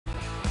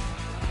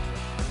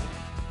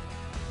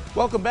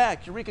Welcome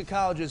back. Eureka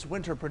College's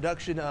winter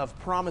production of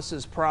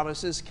Promises,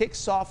 Promises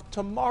kicks off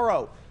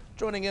tomorrow.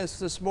 Joining us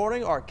this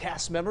morning are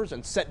cast members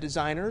and set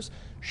designers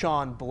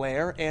Sean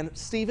Blair and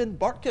Stephen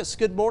Bartkus.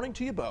 Good morning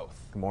to you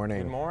both. Good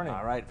morning. Good morning.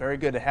 All right, very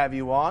good to have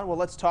you on. Well,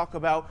 let's talk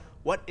about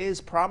what is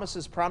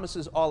Promises,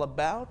 Promises all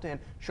about. And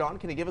Sean,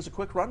 can you give us a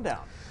quick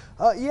rundown?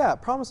 Yeah,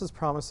 Promises,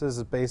 Promises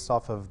is based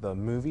off of the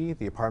movie,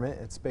 The Apartment.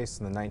 It's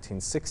based in the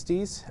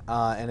 1960s,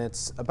 and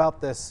it's about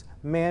this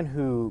man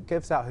who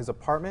gives out his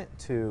apartment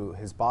to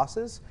his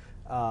bosses,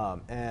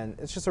 and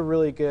it's just a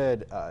really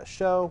good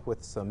show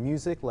with some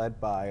music led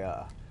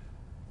by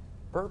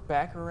Burt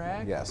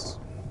Bacharach. yes,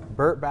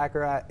 Burt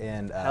Bacharach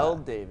and Hell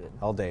David.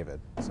 Hell David.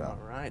 So.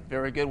 All right,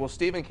 very good. Well,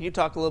 Stephen, can you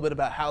talk a little bit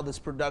about how this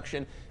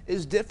production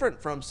is different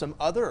from some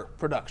other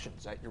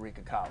productions at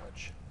Eureka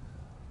College?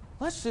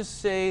 Let's just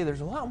say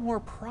there's a lot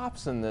more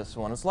props in this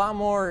one. It's a lot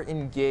more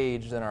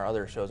engaged than our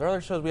other shows. Our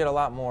other shows, we had a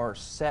lot more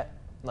set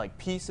like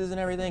pieces and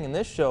everything. In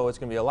this show, it's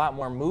going to be a lot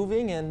more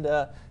moving, and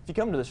if you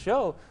come to the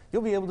show,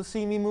 you'll be able to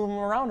see me moving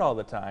around all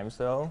the time.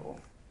 So. Cool.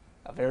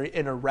 Very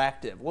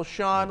interactive. Well,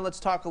 Sean, let's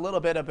talk a little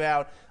bit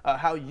about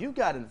how you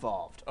got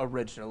involved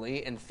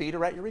originally in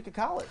theater at Eureka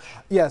College.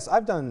 Yes,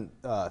 I've done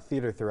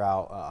theater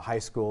throughout high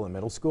school and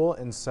middle school,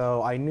 and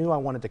so I knew I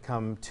wanted to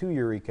come to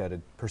Eureka to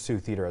pursue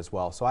theater as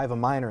well. So I have a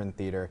minor in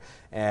theater,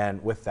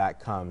 and with that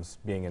comes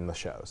being in the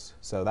shows.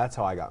 So that's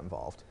how I got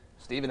involved.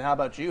 Stephen, how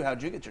about you?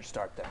 How'd you get your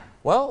start there?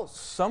 Well,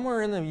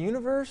 somewhere in the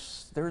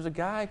universe, there's a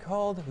guy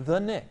called The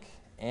Nick.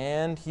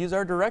 And he's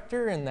our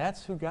director, and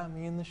that's who got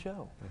me in the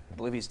show. I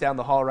believe he's down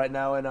the hall right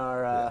now in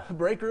our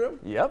break room.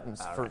 Yep,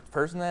 it's the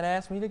person that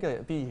asked me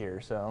to be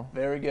here, so.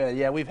 Very good.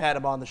 Yeah, we've had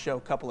him on the show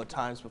a couple of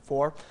times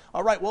before.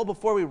 All right, well,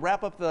 before we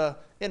wrap up the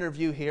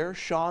interview here,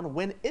 Sean,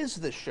 when is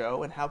the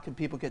show and how can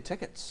people get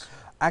tickets?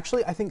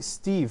 Actually, I think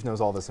Steve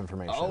knows all this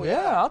information. Oh,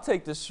 Yeah, I'll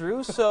take this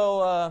through.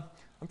 So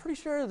I'm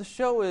pretty sure the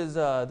show is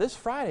this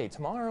Friday,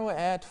 tomorrow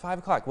at 5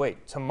 o'clock.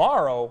 Wait,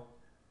 tomorrow?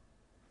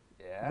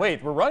 Yeah.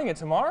 Wait, we're running it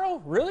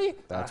tomorrow? Really?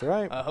 That's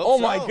right. Oh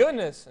my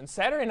goodness, and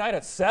Saturday night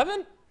at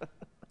 7?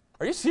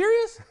 Are you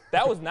serious?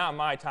 That was not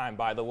my time,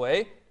 by the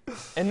way.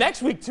 And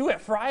next week too,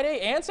 at Friday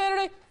and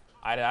Saturday?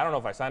 I don't know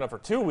if I signed up for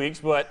 2 weeks,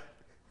 but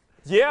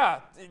yeah,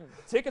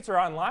 tickets are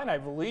online, I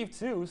believe,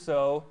 too,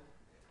 so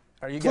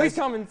please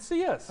come and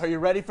see us. Are you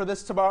ready for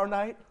this tomorrow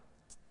night?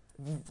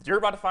 You're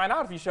about to find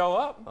out if you show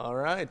up. All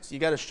right, you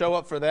got to show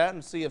up for that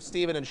and see if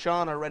Stephen and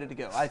Sean are ready to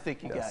go. I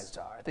think you guys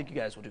are. I think you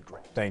guys will do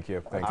great. Thank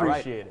you. Thank All you. right.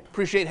 Appreciate it.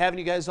 Appreciate having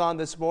you guys on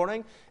this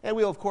morning. And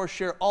we'll, of course,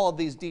 share all of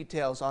these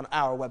details on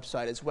our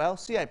website as well,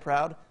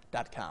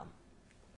 ciproud.com.